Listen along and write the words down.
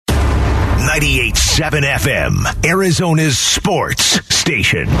98.7 FM, Arizona's sports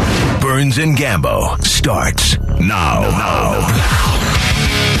station. Burns and Gambo starts now.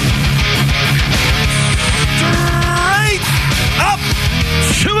 Straight up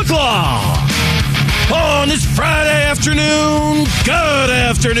 2 o'clock on this Friday afternoon. Good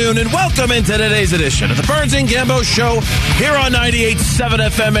afternoon, and welcome into today's edition of the Burns and Gambo Show here on 98.7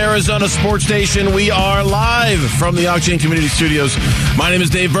 FM, Arizona Sports Station. We are live from the Octane Community Studios. My name is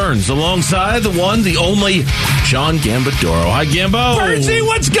Dave Burns, alongside the one, the only, John Gambadoro. Hi, Gambo. Burnsy,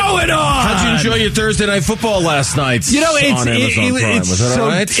 what's going on? How'd you enjoy your Thursday Night Football last night? You know, on Amazon Prime? Was that all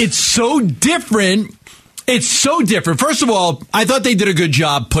right? It's so different. It's so different. First of all, I thought they did a good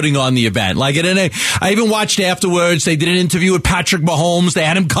job putting on the event. Like, I even watched afterwards. They did an interview with Patrick Mahomes. They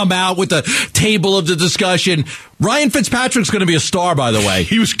had him come out with the table of the discussion. Ryan Fitzpatrick's going to be a star, by the way.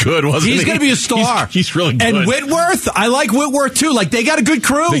 He was good, wasn't he? He's going to be a star. He's really good. And Whitworth, I like Whitworth, too. Like, they got a good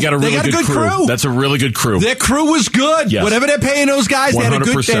crew. They got a good crew. That's a really good crew. Their crew was good. Yes. Whatever they're paying those guys,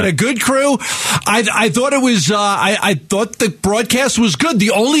 100%. they had a good crew. I thought it was, I thought the broadcast was good.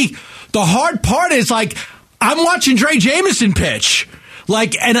 The hard part is, like, I'm watching Dre Jameson pitch.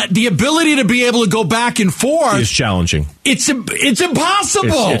 Like, and the ability to be able to go back and forth is challenging. It's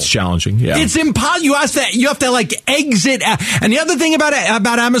impossible. It's challenging. Yeah, it's impossible. You have to like exit. And the other thing about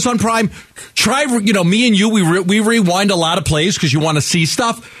Amazon Prime, me and you, we rewind a lot of plays because you want to see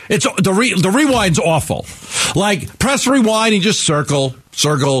stuff. It's the rewind's awful. Like, press rewind and just circle.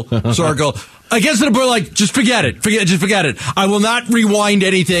 Against the board, like, just forget it. Just forget it. I will not rewind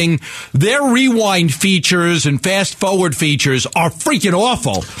anything. Their rewind features and fast forward features are freaking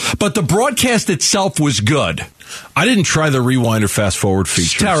awful. But the broadcast itself was good. I didn't try the rewind or fast forward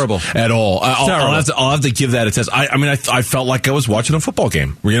features. It's terrible. At all. I'll have to give that a test. I felt like I was watching a football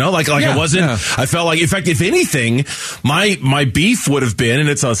game. You know, like it wasn't. Yeah. I felt like, in fact, if anything, my beef would have been, and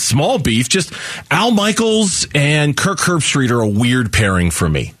it's a small beef, just Al Michaels and Kirk Herbstreit are a weird pairing for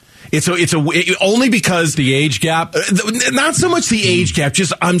me. It's only because the age gap. Not so much the age gap.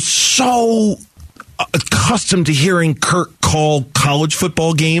 Just I'm so accustomed to hearing Kirk call college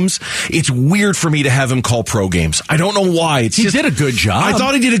football games. It's weird for me to have him call pro games. I don't know why. He did a good job. I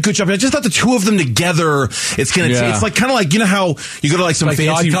thought he did a good job. I just thought the two of them together, it's gonna. Yeah. It's like kind of like, you know how you go to like some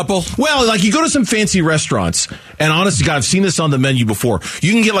fancy Odd Couple. Well, like you go to some fancy restaurants, and honestly, God, I've seen this on the menu before.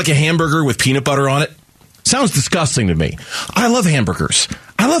 You can get like a hamburger with peanut butter on it. Sounds disgusting to me. I love hamburgers.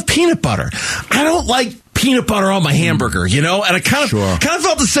 I love peanut butter. I don't like peanut butter on my hamburger, you know? And I kind of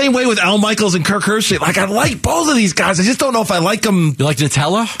felt the same way with Al Michaels and Kirk Herbstreit. Like, I like both of these guys. I just don't know if I like them. You like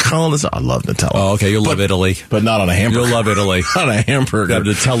Nutella? I love Nutella. Oh, okay. You'll love Italy. But not on a hamburger. You'll love Italy. On a hamburger. Have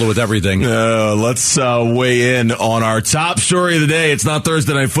Nutella with everything. Let's weigh in on our top story of the day. It's not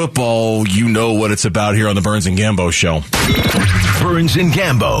Thursday Night Football. You know what it's about here on the Burns and Gambo Show. Burns and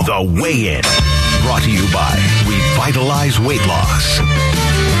Gambo, the weigh-in. Brought to you by Revitalize Weight Loss.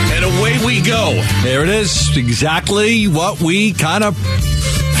 And away we go. There it is. Exactly what we kind of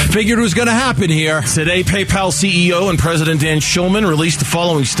figured was going to happen here. Today, PayPal CEO and President Dan Schulman released the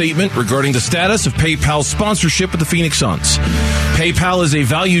following statement regarding the status of PayPal's sponsorship with the Phoenix Suns. PayPal is a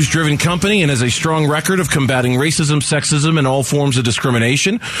values-driven company and has a strong record of combating racism, sexism, and all forms of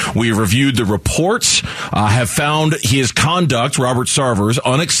discrimination. We reviewed the reports, have found his conduct, Robert Sarver's,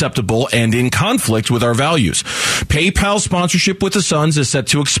 unacceptable and in conflict with our values. PayPal's sponsorship with the Suns is set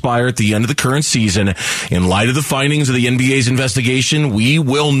to expire at the end of the current season. In light of the findings of the NBA's investigation, we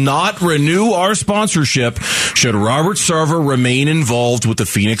will not renew our sponsorship should Robert Sarver remain involved with the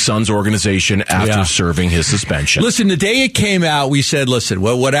Phoenix Suns organization after serving his suspension. Listen, the day it came out, we said, listen,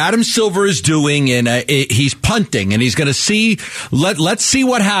 well, what Adam Silver is doing, and he's punting, and he's going to see. Let's see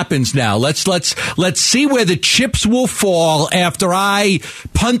what happens now. Let's see where the chips will fall after I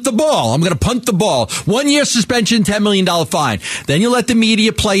punt the ball. I'm going to punt the ball. 1 year suspension, $10 million fine. Then you let the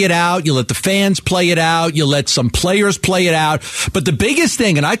media play it out. You let the fans play it out. You let some players play it out. But the biggest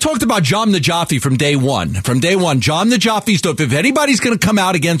thing, and I talked about John Najafi from day one. John Najafi stuff. If anybody's going to come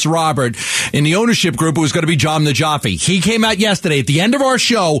out against Robert in the ownership group, it was going to be John Najafi. He came out yesterday at the end of our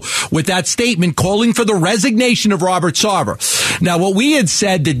show with that statement calling for the resignation of Robert Sarver. Now, what we had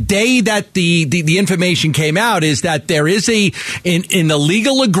said the day that the information came out is that there is in the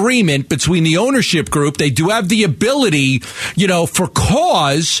legal agreement between the ownership group, they do have the ability, for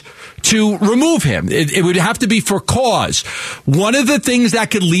cause to remove him. It would have to be for cause. One of the things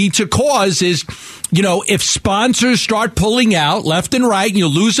that could lead to cause is if sponsors start pulling out left and right and you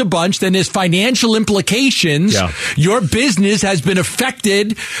lose a bunch, then there's financial implications. Yeah. Your business has been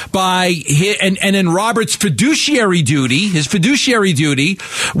affected by and in Robert's fiduciary duty,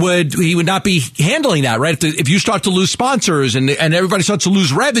 he would not be handling that, right? If you start to lose sponsors and everybody starts to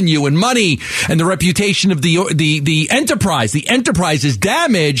lose revenue and money and the reputation of the enterprise is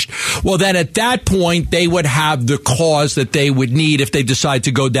damaged, well, then at that point, they would have the cause that they would need if they decide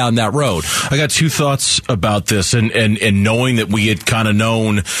to go down that road. I got two thoughts about this, and knowing that we had kind of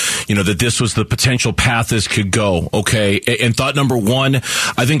known, that this was the potential path this could go. Okay, and thought number one,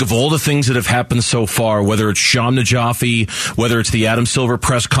 I think of all the things that have happened so far, whether it's Sham Najafi, whether it's the Adam Silver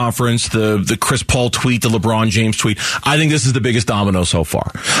press conference, the Chris Paul tweet, the LeBron James tweet, I think this is the biggest domino so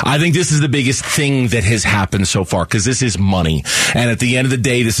far. I think this is the biggest thing that has happened so far, because this is money, and at the end of the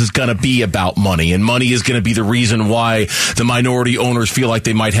day, this is going to be about money, and money is going to be the reason why the minority owners feel like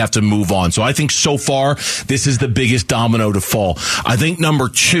they might have to move on. So I think so far, this is the biggest domino to fall. I think number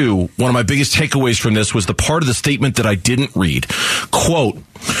two, one of my biggest takeaways from this was the part of the statement that I didn't read. Quote,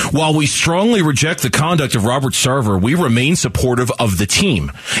 while we strongly reject the conduct of Robert Sarver, we remain supportive of the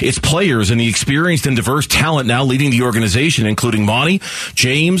team, its players, and the experienced and diverse talent now leading the organization, including Monty,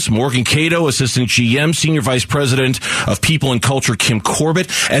 James, Morgan Cato, Assistant GM, Senior Vice President of People and Culture, Kim Corbett,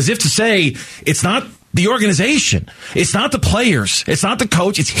 as if to say, it's not the organization, it's not the players, it's not the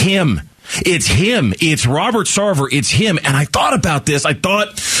coach, it's him. It's him. It's Robert Sarver. It's him. And I thought about this. I thought,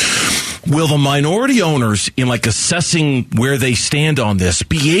 will the minority owners, in assessing where they stand on this,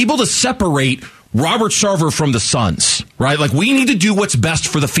 be able to separate Robert Sarver from the Suns, right? We need to do what's best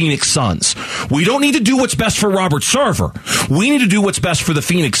for the Phoenix Suns. We don't need to do what's best for Robert Sarver. We need to do what's best for the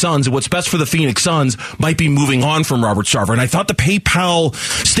Phoenix Suns, and what's best for the Phoenix Suns might be moving on from Robert Sarver. And I thought the PayPal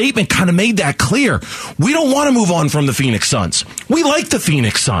statement kind of made that clear. We don't want to move on from the Phoenix Suns. We like the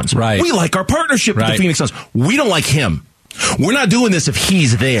Phoenix Suns. Right. We like our partnership with the Phoenix Suns. We don't like him. We're not doing this if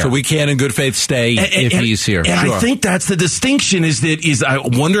he's there. So we can, in good faith, stay if he's here. And sure. I think that's the distinction, is I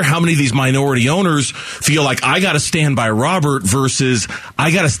wonder how many of these minority owners feel like I got to stand by Robert versus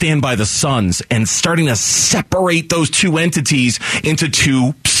I got to stand by the Suns, and starting to separate those two entities into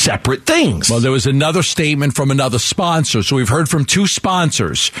two separate things. Well, there was another statement from another sponsor. So we've heard from two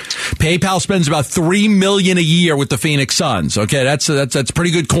sponsors. PayPal spends about $3 million a year with the Phoenix Suns. Okay, that's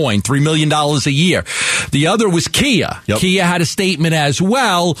pretty good coin. $3 million a year. The other was Kia. Yep. Kia had a statement as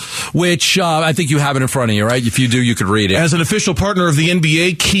well, which I think you have it in front of you, right? If you do, you could read it. As an official partner of the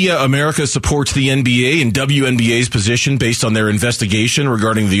NBA, Kia America supports the NBA and WNBA's position based on their investigation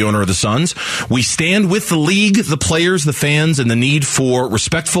regarding the owner of the Suns. We stand with the league, the players, the fans, and the need for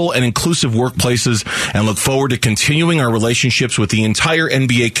respectful and inclusive workplaces, and look forward to continuing our relationships with the entire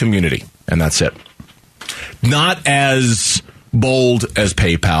NBA community. And that's it. Not as bold as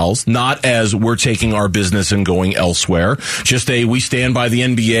PayPal's, not as we're taking our business and going elsewhere. Just we stand by the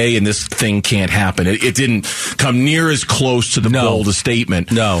NBA and this thing can't happen. It didn't come near as close to the boldest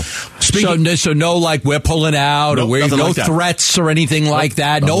statement. No. So no, we're pulling out, or no threats or anything like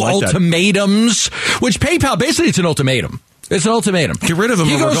that. No ultimatums, which PayPal, basically it's an ultimatum. It's an ultimatum. Get rid of him.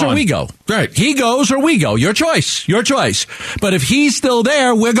 He goes or we go. Right. He goes or we go. Your choice. Your choice. But if he's still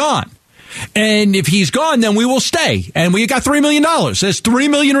there, we're gone. And if he's gone, then we will stay. And we got $3 million. There's 3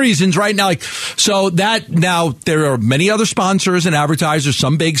 million reasons right now. So that now there are many other sponsors and advertisers,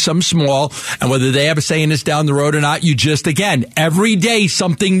 some big, some small. And whether they have a say in this down the road or not, again, every day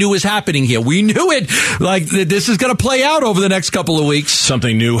something new is happening here. We knew it. This is going to play out over the next couple of weeks.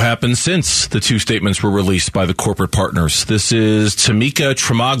 Something new happened since the two statements were released by the corporate partners. This is Tamika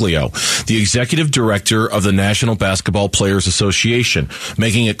Tremaglio, the executive director of the National Basketball Players Association,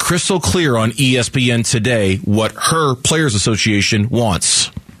 making it crystal clear on ESPN today what her Players Association wants.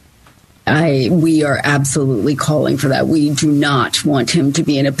 We are absolutely calling for that. We do not want him to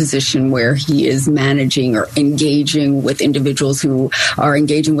be in a position where he is managing or engaging with individuals who are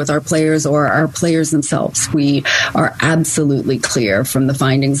engaging with our players or our players themselves. We are absolutely clear from the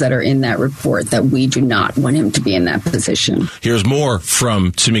findings that are in that report that we do not want him to be in that position. Here's more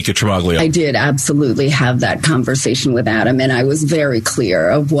from Tamika Tremaglio. I did absolutely have that conversation with Adam, and I was very clear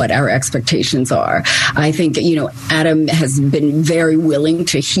of what our expectations are. I think, Adam has been very willing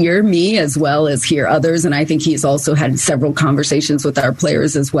to hear me as well as hear others. And I think he's also had several conversations with our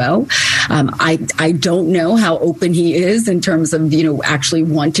players as well. I don't know how open he is in terms of, actually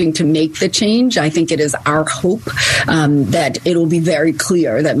wanting to make the change. I think it is our hope that it'll be very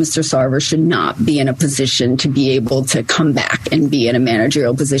clear that Mr. Sarver should not be in a position to be able to come back and be in a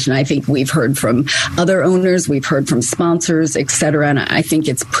managerial position. I think we've heard from other owners, we've heard from sponsors, et cetera. And I think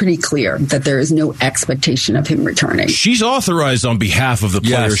it's pretty clear that there is no expectation of him returning. She's authorized on behalf of the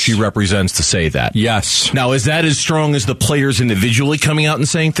players she represents represents to say that. Yes. Now, is that as strong as the players individually coming out and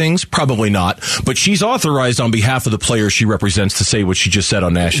saying things? Probably not. But she's authorized on behalf of the players she represents to say what she just said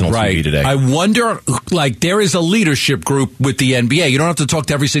on national TV today. I wonder, there is a leadership group with the NBA. You don't have to talk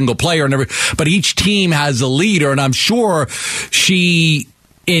to every single player, but each team has a leader, and I'm sure she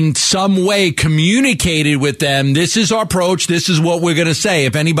in some way communicated with them, this is our approach, this is what we're going to say.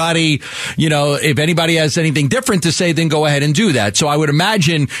 If anybody has anything different to say, then go ahead and do that. So I would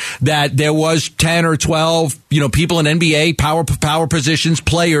imagine that there was 10 or 12, people in NBA, power positions,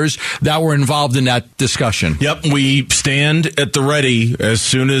 players that were involved in that discussion. Yep, we stand at the ready as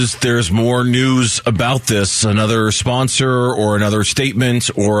soon as there's more news about this, another sponsor or another statement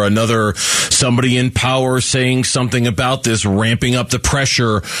or another somebody in power saying something about this, ramping up the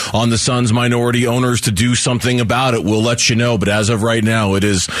pressure on the Suns minority owners to do something about it. We'll let you know, but as of right now,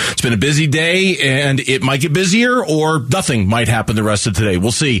 it's been a busy day, and it might get busier or nothing might happen the rest of today.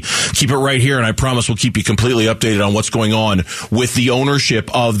 We'll see. Keep it right here, and I promise we'll keep you completely updated on what's going on with the ownership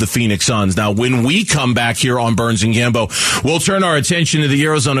of the Phoenix Suns. Now, when we come back here on Burns and Gambo, we'll turn our attention to the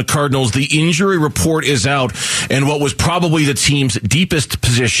Arizona Cardinals. The injury report is out, and what was probably the team's deepest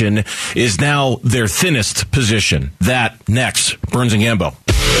position is now their thinnest position. That next. Burns and Gambo.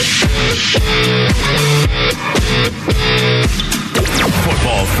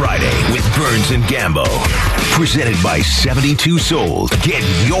 Football Friday with Burns and Gambo. Presented by 72 Sold. Get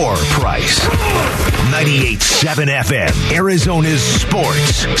your price. 98.7 FM, Arizona's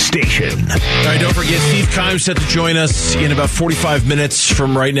sports station. All right, don't forget, Steve Kimes set to join us in about 45 minutes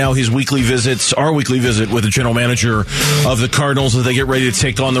from right now. Our weekly visit with the general manager of the Cardinals as they get ready to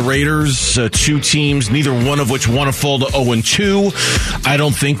take on the Raiders. Two teams, neither one of which want to fall to 0-2. I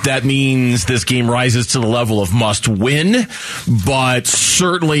don't think that means this game rises to the level of must win, but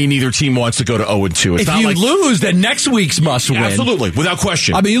certainly neither team wants to go to 0-2. If you lose, then next week's must win. Absolutely, without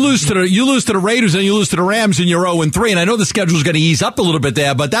question. I mean, you lose to the Raiders and you lose to the Rams and you're 0-3. And I know the schedule's going to ease up a little bit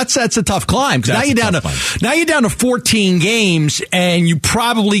there, but that's a tough climb. Because now you're down to 14 games, and you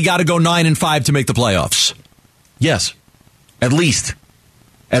probably got to go 9-5 to make the playoffs. Yes, at least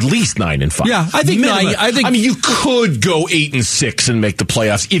 9-5. Yeah, I think minimum. 9. I mean, you could go 8-6 and make the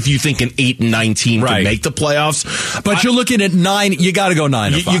playoffs if you think an 8-9 team can make the playoffs. But you're looking at 9. You got to go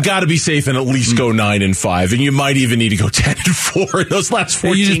 9-5. You got to be safe and at least go 9-5, and you might even need to go 10-4 in those last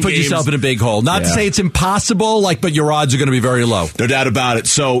 14 You just put games. yourself in a big hole. Not to say it's impossible, but your odds are going to be very low. No doubt about it.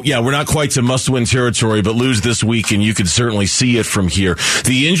 So yeah, we're not quite to must-win territory, but lose this week, and you can certainly see it from here.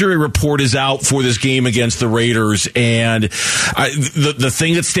 The injury report is out for this game against the Raiders, and the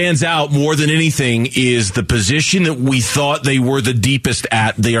thing that stands out more than anything is the position that we thought they were the deepest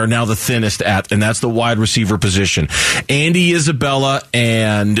at, they are now the thinnest at, and that's the wide receiver position. Andy Isabella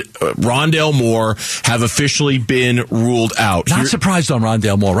and Rondale Moore have officially been ruled out. Not surprised on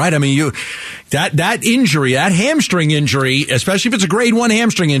Rondale Moore, right? I mean, that injury, that hamstring injury, especially if it's a grade 1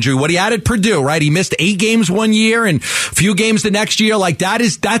 hamstring injury, what he had at Purdue, right? He missed 8 games one year and a few games the next year.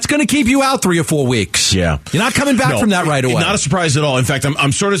 That's going to keep you out 3 or 4 weeks. Yeah. You're not coming back from that right away. Not a surprise at all. In fact,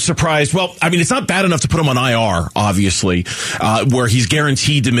 I'm sort of surprised. Well, I mean, it's not bad enough to put him on IR, obviously, where he's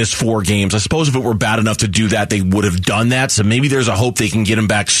guaranteed to miss 4 games. I suppose if it were bad enough to do that, they would have done that. So maybe there's a hope they can get him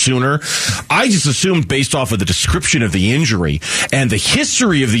back sooner. I just assumed based off of the description of the injury and the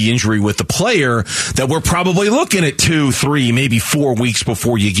history of the injury with the player that we're probably looking at 2, 3, maybe 4 weeks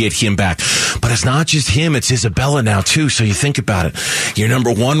before you get him back. But it's not just him, it's Isabella now too. So you think about it. Your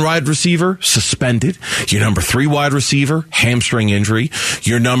number 1 wide receiver, suspended. Your number 3 wide receiver, hamstring injury.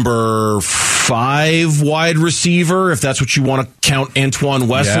 Your number 5 wide receiver, if that's what you want to count Antoine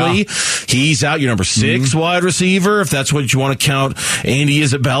Wesley, he's out. Your number 6 wide receiver, if that's what you want to count Andy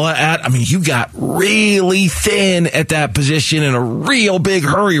Isabella at. I mean, you got really thin at that position in a real big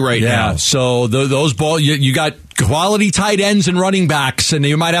hurry right now. So those you got quality tight ends and running backs, and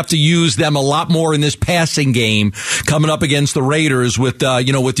you might have to use them a lot more in this passing game coming up against the Raiders with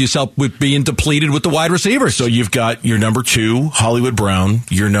being depleted with the wide receivers. So you've got your number 2, Hollywood Brown,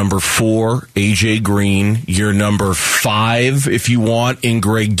 your number 4, AJ Green, your number 5, if you want, in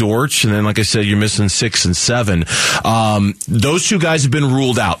Greg Dortch, and then, like I said, you're missing 6 and 7. Those 2 guys have been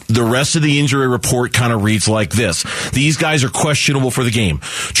ruled out. The rest of the injury report kind of reads like this. These guys are questionable for the game.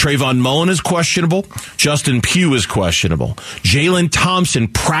 Trayvon Mullen is questionable. Justin Pugh is questionable. Jalen Thompson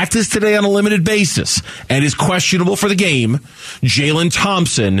practiced today on a limited basis and is questionable for the game. Jalen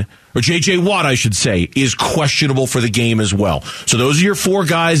Thompson, or J.J. Watt, I should say, is questionable for the game as well. So those are your 4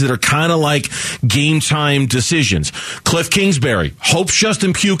 guys that are kind of like game-time decisions. Cliff Kingsbury hopes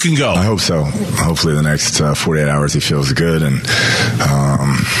Justin Pugh can go. I hope so. Hopefully the next 48 hours he feels good, and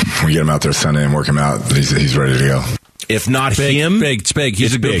we get him out there Sunday and work him out. He's ready to go. If not him, it's big.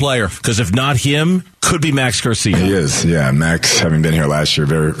 He's a good player. Because if not him, could be Max Garcia. He is, yeah. Max, having been here last year,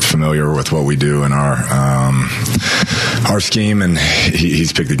 very familiar with what we do in our scheme, and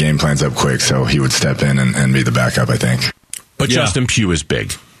he's picked the game plans up quick, so he would step in and be the backup, I think. But Justin Pugh is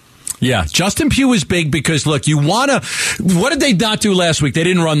big. Yeah, Justin Pugh is big because, look, what did they not do last week? They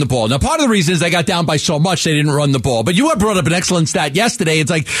didn't run the ball. Now, part of the reason is they got down by so much they didn't run the ball. But you have brought up an excellent stat yesterday. It's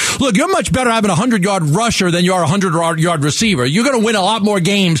like, look, you're much better having a 100-yard rusher than you are a 100-yard receiver. You're going to win a lot more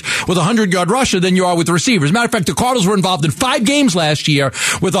games with a 100-yard rusher than you are with receivers. As a matter of fact, the Cardinals were involved in 5 games last year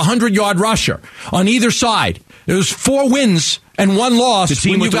with a 100-yard rusher on either side. It was 4 wins and 1 loss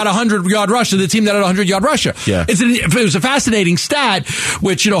when you got a 100-yard rusher, the team that had a 100-yard rusher. Yeah. It was a fascinating stat,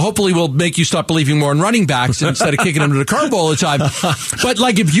 which, hopefully will make you start believing more in running backs instead of kicking them to the curveball all the time. But,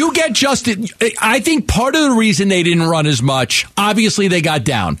 if you get Justin, I think part of the reason they didn't run as much, obviously they got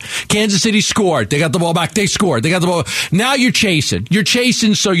down. Kansas City scored. They got the ball back. They scored. They got the ball. Now you're chasing. You're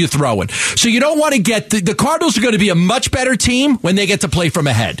chasing, so you're throwing. So you don't want to get the Cardinals are going to be a much better team when they get to play from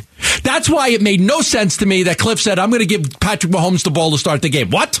ahead. That's why it made no sense to me that Cliff said, I'm going to give Patrick Mahomes the ball to start the game.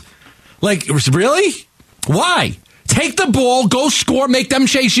 What? Really? Why? Take the ball, go score, make them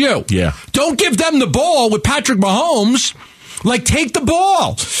chase you. Yeah. Don't give them the ball with Patrick Mahomes. Take the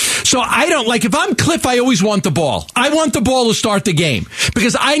ball. So I don't, if I'm Cliff, I always want the ball. I want the ball to start the game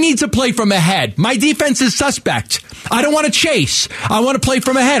because I need to play from ahead. My defense is suspect. I don't want to chase. I want to play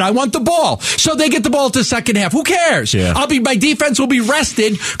from ahead. I want the ball. So they get the ball to the second half. Who cares? Yeah. My defense will be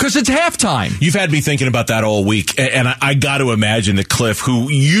rested because it's halftime. You've had me thinking about that all week, and I got to imagine that Cliff,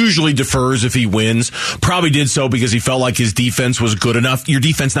 who usually defers if he wins, probably did so because he felt like his defense was good enough. Your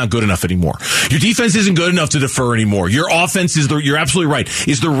defense not good enough anymore. Your defense isn't good enough to defer anymore. Your offense you're absolutely right,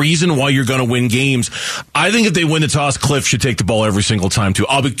 is the reason why you're going to win games. I think if they win the toss, Cliff should take the ball every single time, too.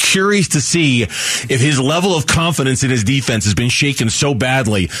 I'll be curious to see if his level of confidence in his defense has been shaken so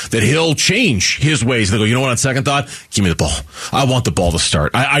badly that he'll change his ways. They go, you know what, on second thought, give me the ball. I want the ball to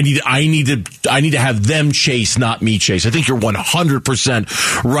start. I need to have them chase, not me chase. I think you're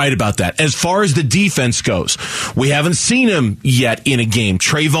 100% right about that. As far as the defense goes, we haven't seen him yet in a game.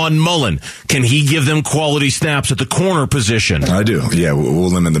 Trayvon Mullen, can he give them quality snaps at the corner position? I do. Yeah, we'll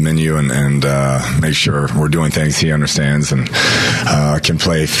limit the menu and make sure we're doing things he understands and can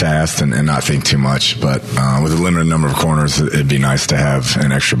play fast and not think too much. But with a limited number of corners, it'd be nice to have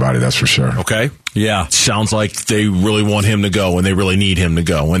an extra body, that's for sure. Okay. Yeah. Sounds like they really want him to go and they really need him to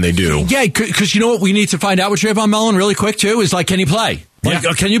go when they do. Yeah, because you know what we need to find out with Trayvon Mullen really quick, too, is can he play?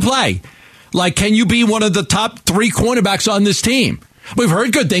 Can you play? Can you be one of the top 3 cornerbacks on this team? We've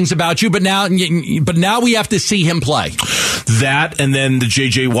heard good things about you, but now we have to see him play. That and then the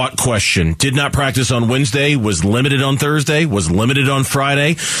J.J. Watt question. Did not practice on Wednesday, was limited on Thursday, was limited on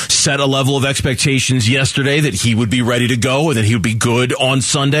Friday, set a level of expectations yesterday that he would be ready to go and that he would be good on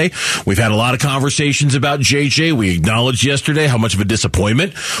Sunday. We've had a lot of conversations about J.J. We acknowledged yesterday how much of a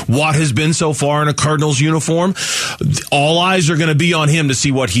disappointment Watt has been so far in a Cardinals uniform. All eyes are going to be on him to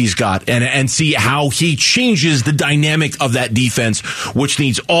see what he's got and see how he changes the dynamic of that defense, which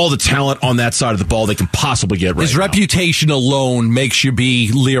needs all the talent on that side of the ball they can possibly get right His now. reputation alone makes you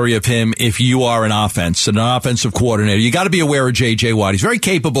be leery of him if you are an offensive coordinator. You got to be aware of J.J. Watt. He's very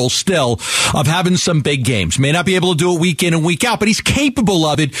capable still of having some big games. May not be able to do it week in and week out, but he's capable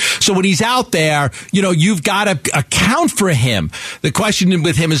of it. So when he's out there, you've got to account for him. The question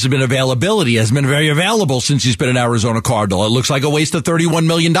with him has been availability. He hasn't been very available since he's been an Arizona Cardinal. It looks like a waste of $31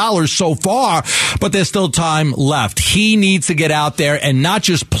 million so far, but there's still time left. He needs to get out there and not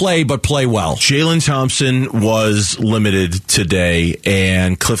just play, but play well. Jalen Thompson was limited today,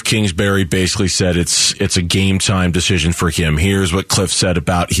 and Cliff Kingsbury basically said it's a game time decision for him. Here's what Cliff said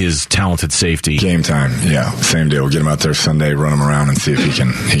about his talented safety. Game time, yeah, same deal. We'll get him out there Sunday, run him around, and see if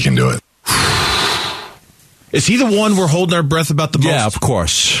he can do it. Is he the one we're holding our breath about the most? Yeah, of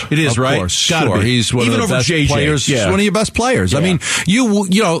course. It is, of right? Course. Gotta sure. be. He's one Even of the over best JJ. players. Yeah. He's one of your best players. Yeah. I mean,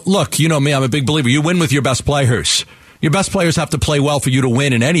 look, you know me, I'm a big believer. You win with your best players. Your best players have to play well for you to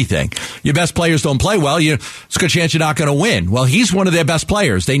win in anything. Your best players don't play well, it's a good chance you're not going to win. Well, he's one of their best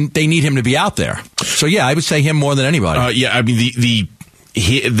players. They need him to be out there. So, yeah, I would say him more than anybody. I mean, the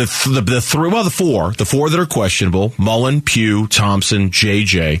four that are questionable, Mullen, Pugh, Thompson,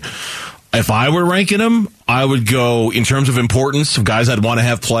 JJ. If I were ranking them, I would go, in terms of importance of guys I'd want to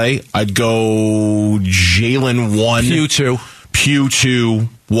have play, I'd go Jalen 1. Pugh 2,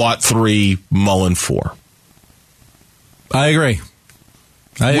 Watt 3, Mullen 4. I agree.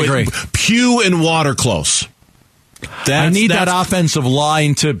 Pugh and Watt are close. I need that offensive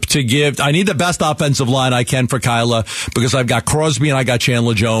line to give. I need the best offensive line I can for Kyler because I've got Crosby and I got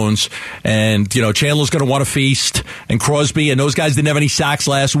Chandler Jones. And, Chandler's going to want to feast. And Crosby and those guys didn't have any sacks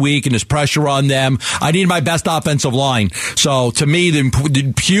last week and there's pressure on them. I need my best offensive line. So to me,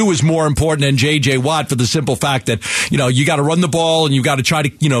 the Pugh is more important than J.J. Watt for the simple fact that, you got to run the ball and you got to try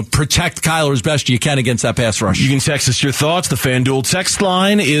to, protect Kyler as best you can against that pass rush. You can text us your thoughts. The FanDuel text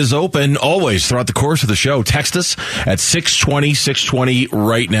line is open always throughout the course of the show. Text us at 620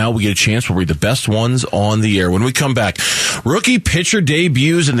 right now. We get a chance. We'll read the best ones on the air. When we come back, rookie pitcher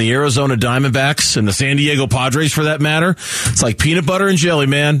debuts in the Arizona Diamondbacks and the San Diego Padres, for that matter. It's like peanut butter and jelly,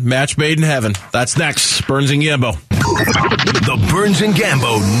 man. Match made in heaven. That's next. Burns and Gambo. The Burns and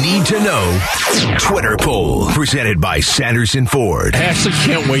Gambo Need to Know Twitter poll, presented by Sanderson Ford. I actually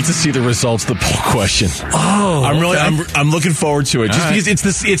can't wait to see the results of the poll question. Oh, I'm looking forward to it. Just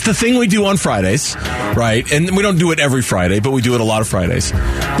because it's the thing we do on Fridays, right? And we don't do it every Friday, but we do it a lot of Fridays.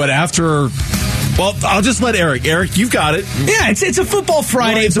 But after... Well, I'll just let Eric. Eric, you've got it. Yeah, it's a football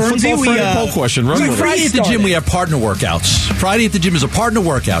Friday, It's a football Friday poll question. Run with it. Friday at the gym, we have partner workouts. Friday at the gym is a partner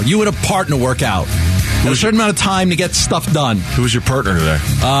workout. You and a partner workout. A certain amount of time to get stuff done. Who was your partner today?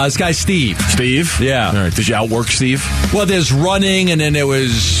 This guy, Steve. Steve? Yeah. All right. Did you outwork Steve? Well, there's running, and then there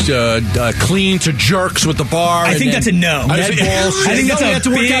was clean to jerks with the bar. I think that's a no. I think that's a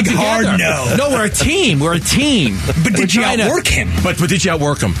big, hard no. No, we're a team. We're a team. But did you outwork him? But did you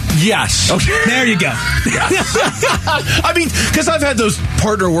outwork him? Yes. Okay. There you go. I mean, because I've had those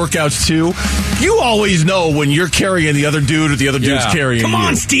partner workouts, too. You always know when you're carrying the other dude or the other dude's carrying you. Come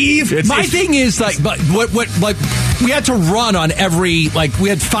on, Steve. My thing is, what we had to run on every, we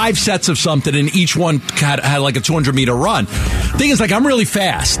had 5 sets of something and each one had like a 200-meter run. Thing is, I'm really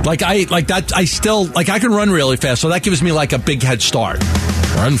fast. I can run really fast, so that gives me a big head start.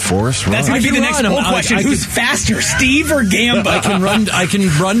 Run, Forrest, run. That's going to be the next poll question. Who's faster, Steve or Gambo? I can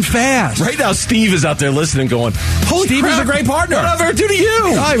run fast. Right now, Steve is out there listening going, holy Steve crap, is a great partner. What did I ever do to you?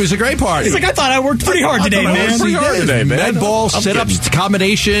 Oh, he was a great partner. He's like, I thought I worked pretty hard today, man. Med ball, sit-ups,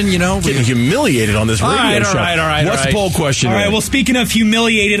 combination, Getting humiliated on this radio show. All right. What's the poll question? All right, well, speaking of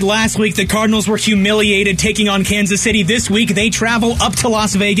humiliated, last week the Cardinals were humiliated taking on Kansas City. This week they travel up to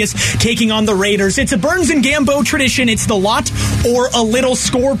Las Vegas taking on the Raiders. It's a Burns and Gambo tradition. It's the lot or a little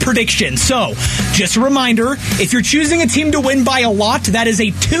score prediction. So, just a reminder, if you're choosing a team to win by a lot, that is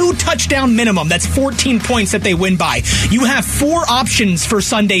a 2-touchdown minimum. That's 14 points that they win by. You have 4 options for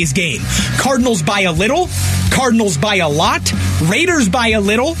Sunday's game. Cardinals by a little, Cardinals by a lot, Raiders by a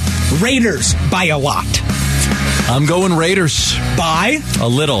little, Raiders by a lot. I'm going Raiders. By? A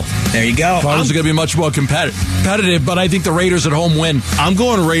little. There you go. Cardinals are going to be much more competitive, but I think the Raiders at home win. I'm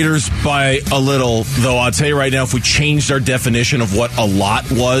going Raiders by a little, though I'll tell you right now, if we changed our definition of what a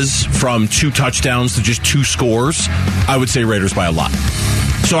lot was from 2 touchdowns to just 2 scores, I would say Raiders by a lot.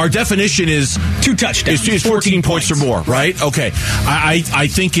 So our definition is 2 touchdowns. It's 14 points or more, right? Okay. I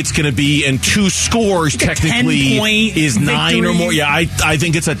think it's going to be, and 2 scores technically is 9 victory. Or more. Yeah, I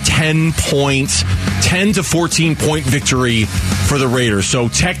think it's a 10 to 14 point victory for the Raiders. So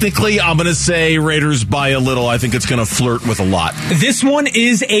technically, I'm going to say Raiders by a little. I think it's going to flirt with a lot. This one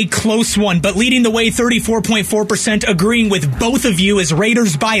is a close one, but leading the way, 34.4% agreeing with both of you is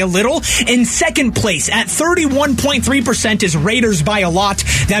Raiders by a little. In second place at 31.3% is Raiders by a lot.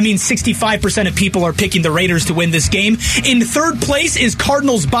 That means 65% of people are picking the Raiders to win this game. In third place is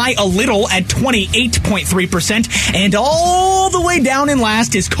Cardinals by a little at 28.3%. And all the way down in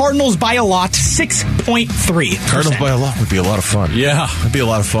last is Cardinals by a lot, 6.3%. Cardinals by a lot would be a lot of fun. Yeah. It'd be a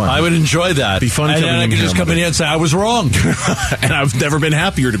lot of fun. I would enjoy that. It'd be fun coming in. I could just come in here and say, I was wrong. And I've never been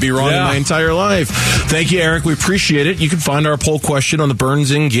happier to be wrong in my entire life. Thank you, Eric. We appreciate it. You can find our poll question on the Burns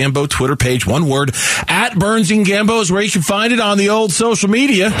and Gambo Twitter page. One word, at Burns and Gambo is where you can find it on the old social media.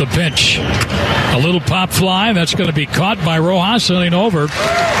 The pitch. A little pop fly. That's going to be caught by Rojas, sending over.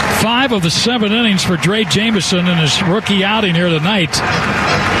 5 of the 7 innings for Dre Jameson in his rookie outing here tonight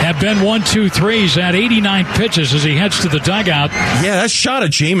have been 1-2-3s at 89 pitches as he heads to the dugout. Yeah, that shot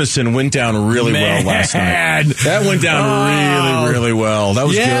of Jameson went down really well last night. That went down really well. That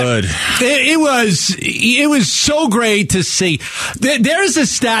was good. It was so great to see. There's a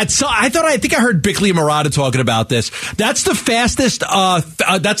stat. So I think I heard Bickley and Murata talking about this. That's the fastest.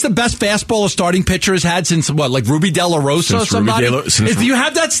 That's the best fastball a starting starting pitcher has had since what, like Ruby De La Rosa or somebody? Do you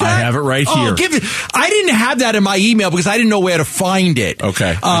have that stat? I have it right here. I didn't have that in my email because I didn't know where to find it.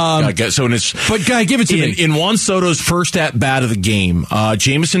 Okay. But give it to me. In Juan Soto's first at-bat of the game,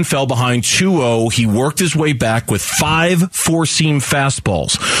 Jameson fell behind 2-0. He worked his way back with 5 four-seam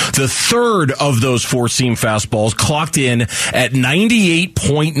fastballs. The third of those four-seam fastballs clocked in at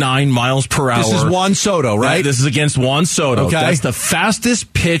 98.9 miles per hour. This is Juan Soto, right? This is against Juan Soto. Okay. That's the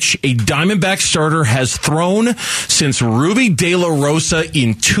fastest pitch a Diamondback starter has thrown since Ruby De La Rosa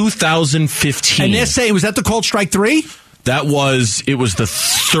in 2015. And they're saying, was that the called strike 3? It was the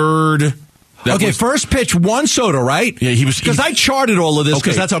third. First pitch, Juan Soto, right? Yeah, he was. Because I charted all of this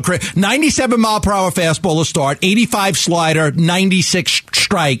because that's how crazy. 97 mile per hour fastball to start, 85 slider, 96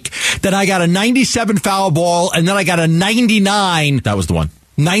 strike. Then I got a 97 foul ball, and then I got a 99. That was the one.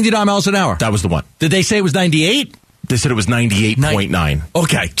 99 miles an hour. That was the one. Did they say it was 98? They said it was 98.9.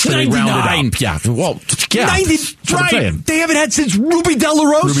 Okay. So they rounded up. Yeah. Well, yeah. 90, right. They haven't had since Ruby De La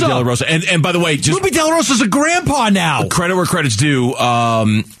Rosa. Ruby De La Rosa. And by the way, Ruby De La Rosa's a grandpa now. Credit where credit's due.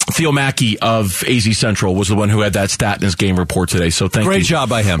 Theo Mackey of AZ Central was the one who had that stat in his game report today. So thank you. Great job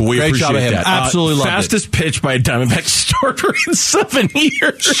by him. Great job by him. That. Absolutely loved fastest pitch by a Diamondback starter in 7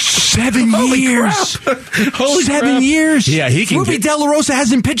 years. 7 years. Holy 7 years. Yeah, he can. Ruby De La Rosa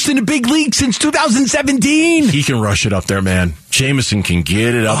hasn't pitched in the big league since 2017. He can rush it up there, man. Jameson can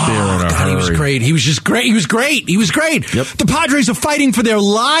get it up there in a hurry. He was great. He was just great. He was great. Yep. The Padres are fighting for their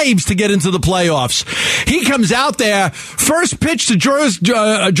lives to get into the playoffs. He comes out there, first pitch to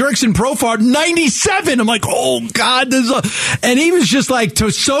Jurickson Profar, 97. I'm like, oh, God. And he was just like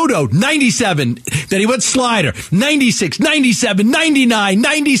to Soto, 97. Then he went slider, 96, 97, 99,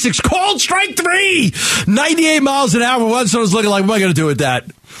 96. Called strike 3. 98 miles an hour. One Soto's looking like, what am I going to do with that?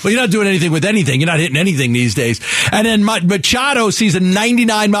 Well, you're not doing anything with anything. You're not hitting anything these days. And then Machado sees a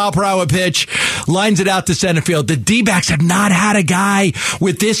 99 mile per hour pitch, lines it out to center field. The D-backs have not had a guy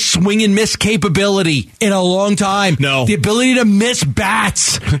with this swing and miss capability in a long time. No. The ability to miss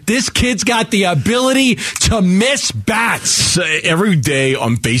bats. This kid's got the ability to miss bats. So every day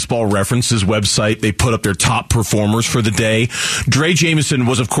on Baseball Reference's website, they put up their top performers for the day. Dre Jameson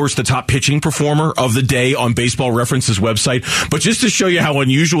was, of course, the top pitching performer of the day on Baseball Reference's website. But just to show you how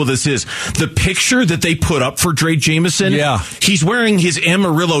unusual this is, the picture that they put up for Dre Jameson, he's wearing his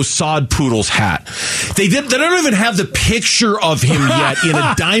Amarillo Sod Poodles hat. They don't even have the picture of him yet in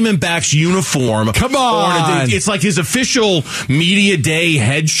a Diamondbacks uniform. Come on. It's like his official media day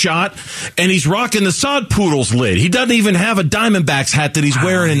headshot, and he's rocking the Sod Poodles lid. He doesn't even have a Diamondbacks hat that he's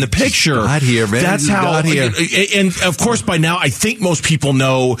wearing in the picture. Got here, man. That's how. And of course, by now, I think most people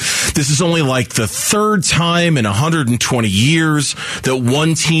know this is only like the third time in 120 years that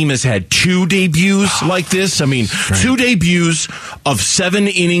one team has had 2 debuts like this. I mean, 2 debuts of 7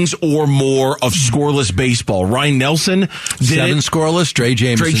 innings or more of scoreless baseball. Ryan Nelson did 7 scoreless. Dre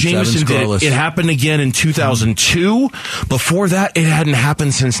Jameson 7 scoreless. It happened again in 2002. Before that, it hadn't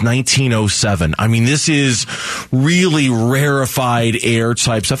happened since 1907. I mean, this is really rarefied air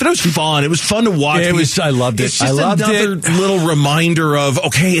type stuff. And it was fun. It was fun to watch. I loved it. It's just another little reminder of,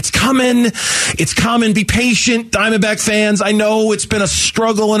 okay, it's coming. It's coming. Be patient, Diamondback fans. I know it's been a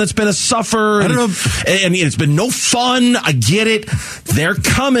struggle and it's been a suffer. And it's been no fun. I get it. They're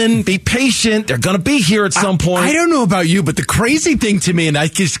coming. Be patient. They're going to be here at some point. I don't know about you, but the crazy thing to me, and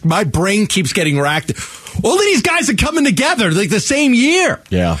my brain keeps getting racked, all of these guys are coming together like the same year.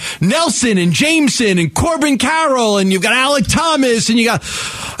 Yeah. Nelson and Jameson and Corbin Carroll, and you've got Alec Thomas, and you got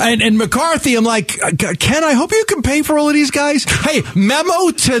and McCarthy. I'm like, Ken, I hope you can pay for all of these guys. Hey,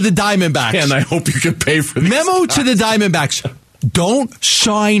 memo to the Diamondbacks. Ken, I hope you can pay for these Memo guys. to the Diamondbacks. Don't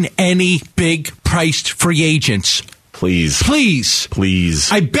sign any big-priced free agents. Please.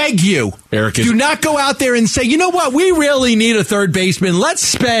 I beg you. Eric, do not go out there and say, you know what, we really need a third baseman. Let's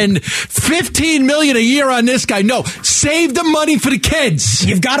spend $15 million a year on this guy. No, save the money for the kids.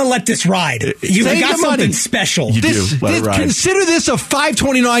 You've got to let this ride. You've got something special. You do. Let it ride. Consider this a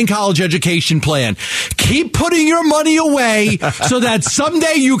 529 college education plan. Keep putting your money away so that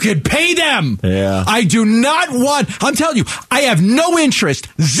someday you could pay them. Yeah. I do not want, I'm telling you, I have no interest,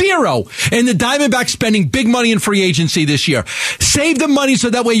 zero, in the Diamondbacks spending big money in free agency this year. Save the money so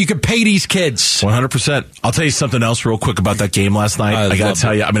that way you can pay these kids. 100%. I'll tell you something else real quick about that game last night. I got to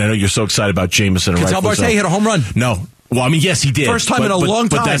tell you, I mean, I know you're so excited about Jameson. Ketel Marte hit a home run. No. Well, I mean, yes, he did. First time in a long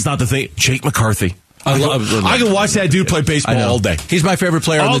time. But that's not the thing. Jake McCarthy. I can watch that dude play baseball all day. He's my favorite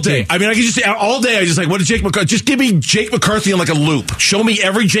player on the team. I mean, I can just all day. I just like, what is Jake McCarthy? Just give me Jake McCarthy on like a loop. Show me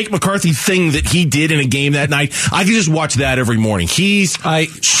every Jake McCarthy thing that he did in a game that night. I can just watch that every morning. He's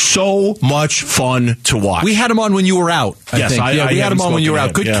so much fun to watch. We had him on when you were out. We had him on when you were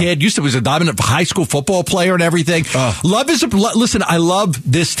out. Good kid. Was a dominant high school football player and everything. Listen, I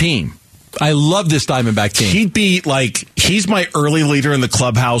love this team. I love this Diamondback team. He's my early leader in the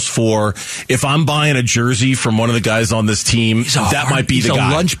clubhouse for if I'm buying a jersey from one of the guys on this team, might be the guy.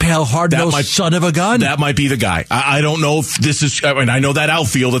 He's a lunch pail, hard-nosed son of a gun. That might be the guy. I don't know if this is, I mean, I know that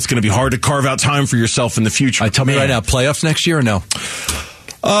outfield, it's going to be hard to carve out time for yourself in the future. Tell me right now, playoffs next year or no?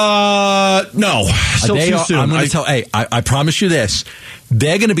 No. Still too soon. I'm going to tell, I promise you this.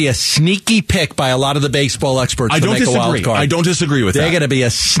 They're going to be a sneaky pick by a lot of the baseball experts to make a wild card. I don't disagree with that. They're going to be a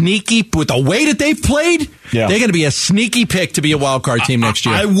sneaky, with the way that they've played, they're going to be a sneaky pick to be a wild card team next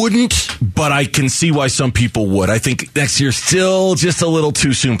year. I wouldn't, but I can see why some people would. I think next year's still just a little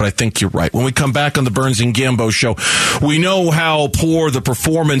too soon, but I think you're right. When we come back on the Burns and Gambo show, we know how poor the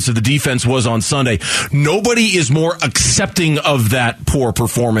performance of the defense was on Sunday. Nobody is more accepting of that poor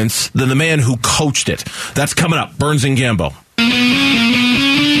performance than the man who coached it. That's coming up. Burns and Gambo.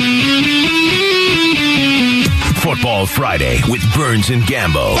 Football Friday with Burns and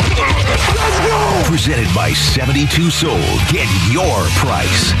Gambo. Let's go! Presented by 72 Sold. Get your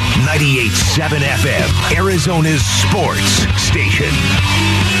price. 98.7 FM, Arizona's sports station.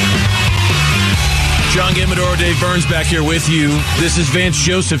 John Gambador, Dave Burns back here with you. This is Vance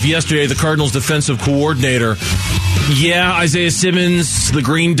Joseph, yesterday the Cardinals defensive coordinator. Yeah, Isaiah Simmons, the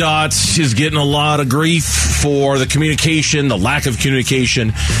green dots, is getting a lot of grief for the communication, the lack of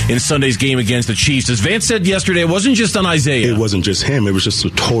communication in Sunday's game against the Chiefs. As Vance said yesterday, it wasn't just on Isaiah. It wasn't just him. It was just a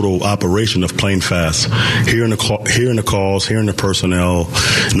total operation of playing fast. Hearing the calls, hearing the personnel,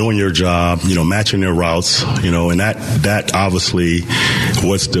 knowing your job, matching their routes, and that obviously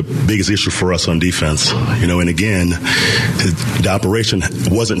was the biggest issue for us on defense. And again, the operation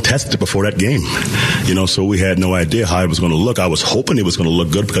wasn't tested before that game, so we had no idea how it was going to look. I was hoping it was going to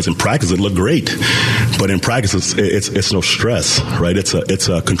look good because in practice it looked great, but in practice it's no stress, right? It's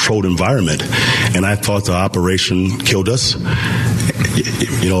a controlled environment, and I thought the operation killed us.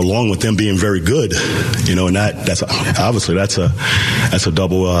 Along with them being very good, and that's obviously that's a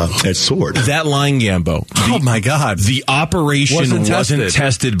double-edged sword. That line, Gambo. Oh my God! The operation wasn't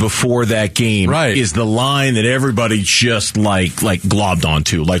tested before that game. Right. Is the line that everybody just like globbed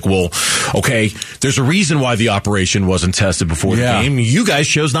onto? Like, well, okay, there's a reason why the operation wasn't tested before the game. You guys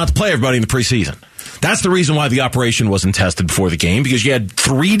chose not to play everybody in the preseason. That's the reason why the operation wasn't tested before the game, because you had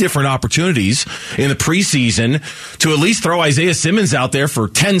 3 different opportunities in the preseason to at least throw Isaiah Simmons out there for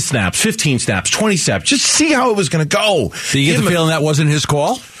 10 snaps, 15 snaps, 20 snaps, just see how it was going to go. Do you get the feeling that wasn't his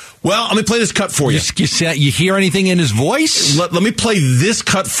call? Well, let me play this cut for you. You hear anything in his voice? Let me play this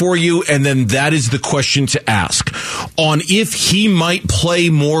cut for you, and then that is the question to ask on if he might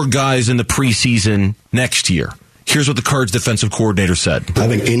play more guys in the preseason next year. Here's what the Cards defensive coordinator said. I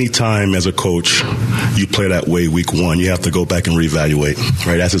think any time as a coach you play that way week 1, you have to go back and reevaluate,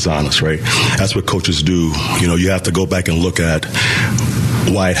 right? That's just honest, right? That's what coaches do. You have to go back and look at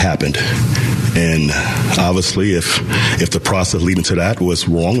why it happened. And obviously, if the process leading to that was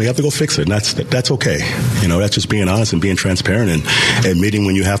wrong, we have to go fix it. And that's okay. That's just being honest and being transparent and admitting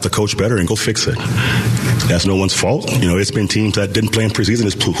when you have to coach better and go fix it. That's no one's fault. It's been teams that didn't play in preseason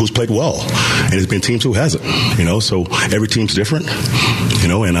who's played well, and it's been teams who hasn't. So every team's different.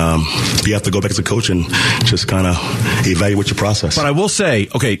 And you have to go back as a coach and just kind of evaluate your process. But I will say,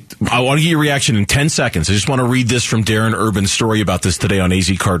 okay, I want to get your reaction in 10 seconds. I just want to read this from Darren Urban's story about this today on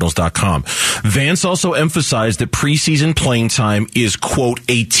azcardinals.com. Vance also emphasized that preseason playing time is, quote,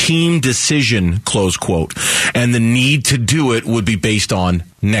 a team decision, close quote, and the need to do it would be based on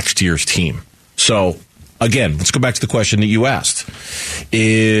next year's team. So, again, let's go back to the question that you asked.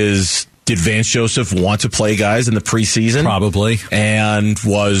 Did Vance Joseph want to play guys in the preseason? Probably. And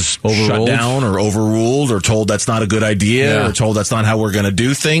was overruled. Shut down or overruled or told that's not a good idea or told that's not how we're going to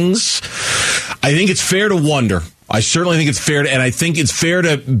do things? I think it's fair to wonder. I certainly think it's fair and I think it's fair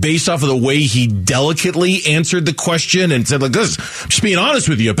to, based off of the way he delicately answered the question and said, look, I'm just being honest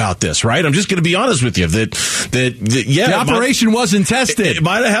with you about this, right? I'm just going to be honest with you that the operation wasn't tested. It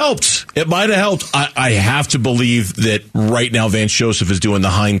might have helped. It might have helped. I have to believe that right now Vance Joseph is doing the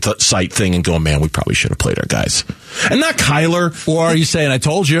hindsight thing and going, man, we probably should have played our guys. And not Kyler. Or are you saying, I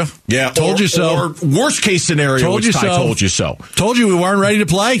told you? Yeah. Told you so. Or worst case scenario, told you so. I told you so. Told you we weren't ready to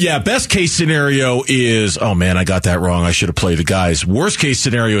play? Yeah, best case scenario is, oh man, I got that wrong. I should have played the guys. Worst case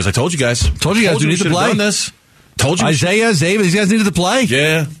scenario is, I told you guys. Told you guys we need to play. Done this. Told you. Isaiah, Xavier, these guys needed to play.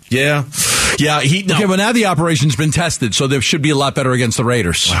 Yeah. Yeah, Okay, well, now the operation's been tested, so there should be a lot better against the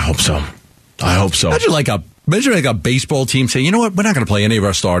Raiders. I hope so. Imagine like a baseball team saying, you know what, we're not going to play any of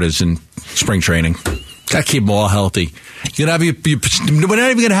our starters in spring training. Got to keep them all healthy. We're not even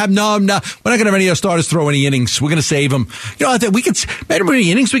going to have we're not going to have any of our starters throw any innings. We're going to save them. You know, I think we could, how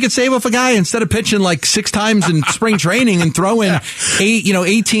many innings we could save off a guy instead of pitching like 6 times in spring training and throwing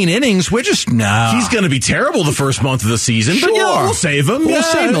 18 innings. We're just, no. He's going to be terrible the first month of the season. Sure. But yeah, we'll save him. We'll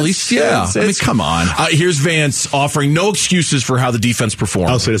save him at least. Yeah. I mean, come on. Here's Vance offering no excuses for how the defense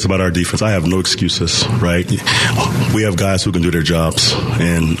performed. I'll say this about our defense. I have no excuses, right? We have guys who can do their jobs.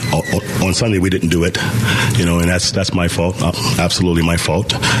 And on Sunday, we didn't do it. You know, and that's my fault. Absolutely my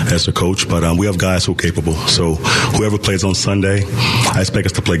fault as a coach. But we have guys who are capable. So whoever plays on Sunday, I expect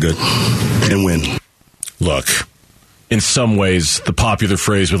us to play good and win. Look, in some ways, the popular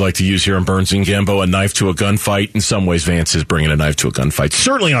phrase we'd like to use here on Burns and Gambo, a knife to a gunfight. In some ways, Vance is bringing a knife to a gunfight.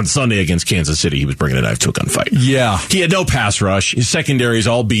 Certainly on Sunday against Kansas City, he was bringing a knife to a gunfight. Yeah. He had no pass rush. His secondary is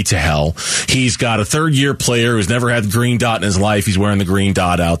all beat to hell. He's got a third-year player who's never had the green dot in his life. He's wearing the green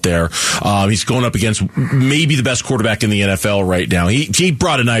dot out there. He's going up against maybe the best quarterback in the NFL right now. He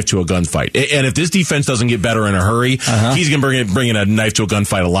brought a knife to a gunfight. And if this defense doesn't get better in a hurry, he's going to bring in a knife to a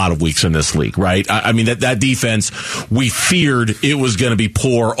gunfight a lot of weeks in this league, right? I mean, that defense, we feared it was going to be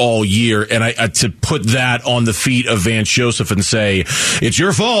poor all year, and to put that on the feet of Vance Joseph and say, it's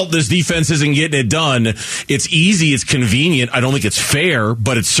your fault this defense isn't getting it done. It's easy, it's convenient. I don't think it's fair,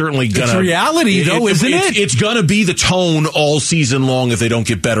 but it's certainly going to... It's reality, though, isn't it? It's going to be the tone all season long if they don't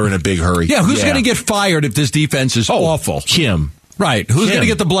get better in a big hurry. Yeah, who's going to get fired if this defense is awful? Him. Right. Who's going to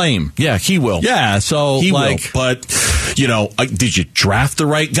get the blame? Yeah, he will. Yeah, so he will. But, you know, did you draft the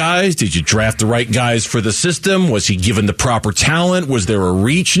right guys? Did you draft the right guys for the system? Was he given the proper talent? Was there a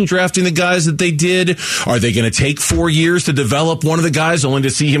reach in drafting the guys that they did? Are they going to take 4 years to develop one of the guys only to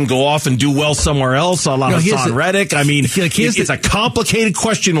see him go off and do well somewhere else? A la Hassan Reddick. I mean, it's a complicated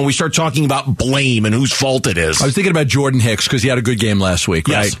question when we start talking about blame and whose fault it is. I was thinking about Jordan Hicks because he had a good game last week,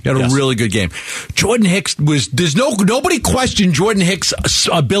 right? He had a really good game. Jordan Hicks nobody questioned Jordan Hicks'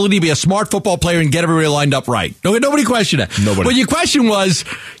 ability to be a smart football player and get everybody lined up right. Nobody questioned it. Nobody. What your question was,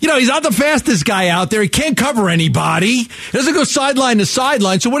 you know, he's not the fastest guy out there. He can't cover anybody. He doesn't go sideline to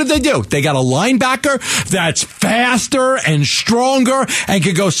sideline. So what did they do? They got a linebacker that's faster and stronger and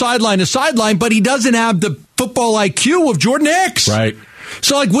can go sideline to sideline, but he doesn't have the football IQ of Jordan Hicks. Right.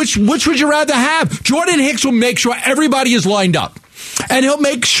 So, like, which would you rather have? Jordan Hicks will make sure everybody is lined up. And he'll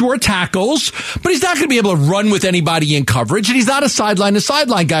make sure tackles, but he's not going to be able to run with anybody in coverage, and he's not a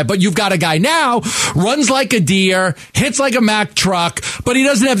sideline-to-sideline guy. But you've got a guy now, runs like a deer, hits like a Mack truck, but he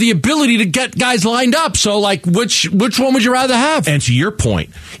doesn't have the ability to get guys lined up. So, like, which one would you rather have? And to your point,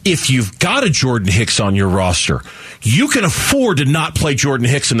 if you've got a Jordan Hicks on your roster, you can afford to not play Jordan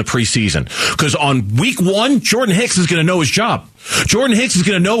Hicks in the preseason. Because on week 1, Jordan Hicks is going to know his job. Jordan Hicks is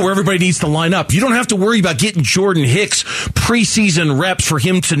going to know where everybody needs to line up. You don't have to worry about getting Jordan Hicks preseason reps for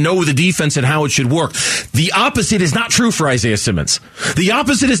him to know the defense and how it should work. The opposite is not true for Isaiah Simmons. The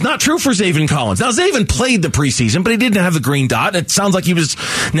opposite is not true for Zaven Collins. Now, Zaven played the preseason, but he didn't have the green dot. It sounds like he was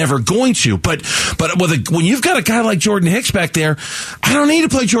never going to. But when you've got a guy like Jordan Hicks back there, I don't need to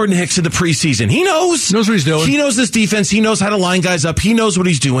play Jordan Hicks in the preseason. He knows. He knows what he's doing. He knows this defense. He knows how to line guys up. He knows what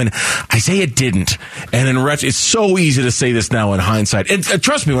he's doing. Isaiah didn't. And in it's so easy to say this now in hindsight. And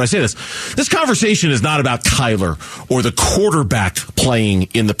trust me when I say this conversation is not about Kyler or the quarterback playing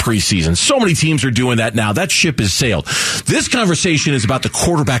in the preseason. So many teams are doing that now. That ship has sailed. This conversation is about the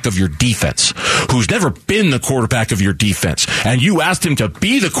quarterback of your defense, who's never been the quarterback of your defense. And you asked him to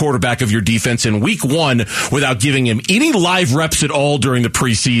be the quarterback of your defense in week 1 without giving him any live reps at all during the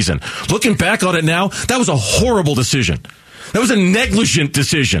preseason. Looking back on it now, that was a horrible decision. That was a negligent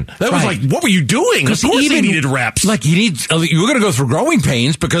decision. That was like, what were you doing? Of course he needed reps. Like, you're going to go through growing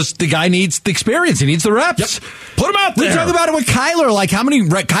pains because the guy needs the experience. He needs the reps. Yep. Put him out there. We talk about it with Kyler. Like, how many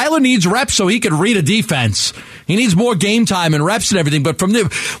Kyler needs reps so he can read a defense. He needs more game time and reps and everything. But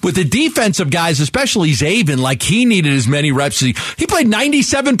with the defensive guys, especially Zaven, like, he needed as many reps. He played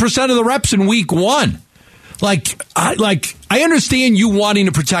 97% of the reps in week 1. I understand you wanting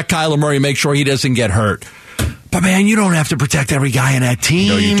to protect Kyler Murray and make sure he doesn't get hurt. But, man, you don't have to protect every guy in that team.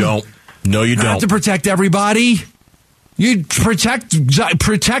 No, you don't. No, you don't. Have to protect everybody. You protect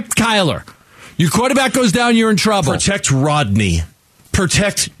Kyler. Your quarterback goes down, you're in trouble. Protect Rodney.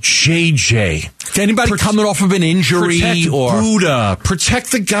 Protect JJ. Anybody coming off of an injury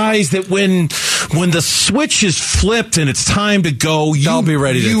protect the guys that when the switch is flipped and it's time to go, they'll be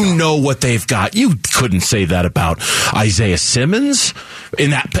ready to go. Know what they've got. You couldn't say that about Isaiah Simmons.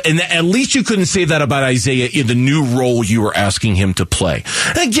 At least you couldn't say that about Isaiah in the new role you were asking him to play.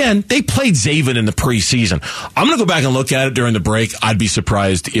 And again, they played Zaven in the preseason. I'm going to go back and look at it during the break. I'd be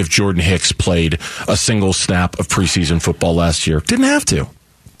surprised if Jordan Hicks played a single snap of preseason football last year. Didn't have to.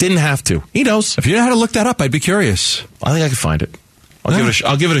 He knows. If you know how to look that up, I'd be curious. I think I can find it.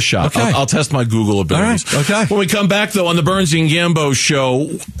 I'll give it a shot. Okay. I'll test my Google abilities. All right. Okay. When we come back, though, on the Burns and Gambo show,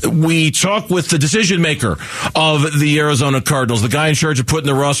 we talk with the decision maker of the Arizona Cardinals, the guy in charge of putting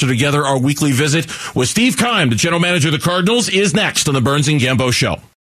the roster together. Our weekly visit with Steve Keim, the general manager of the Cardinals, is next on the Burns and Gambo show.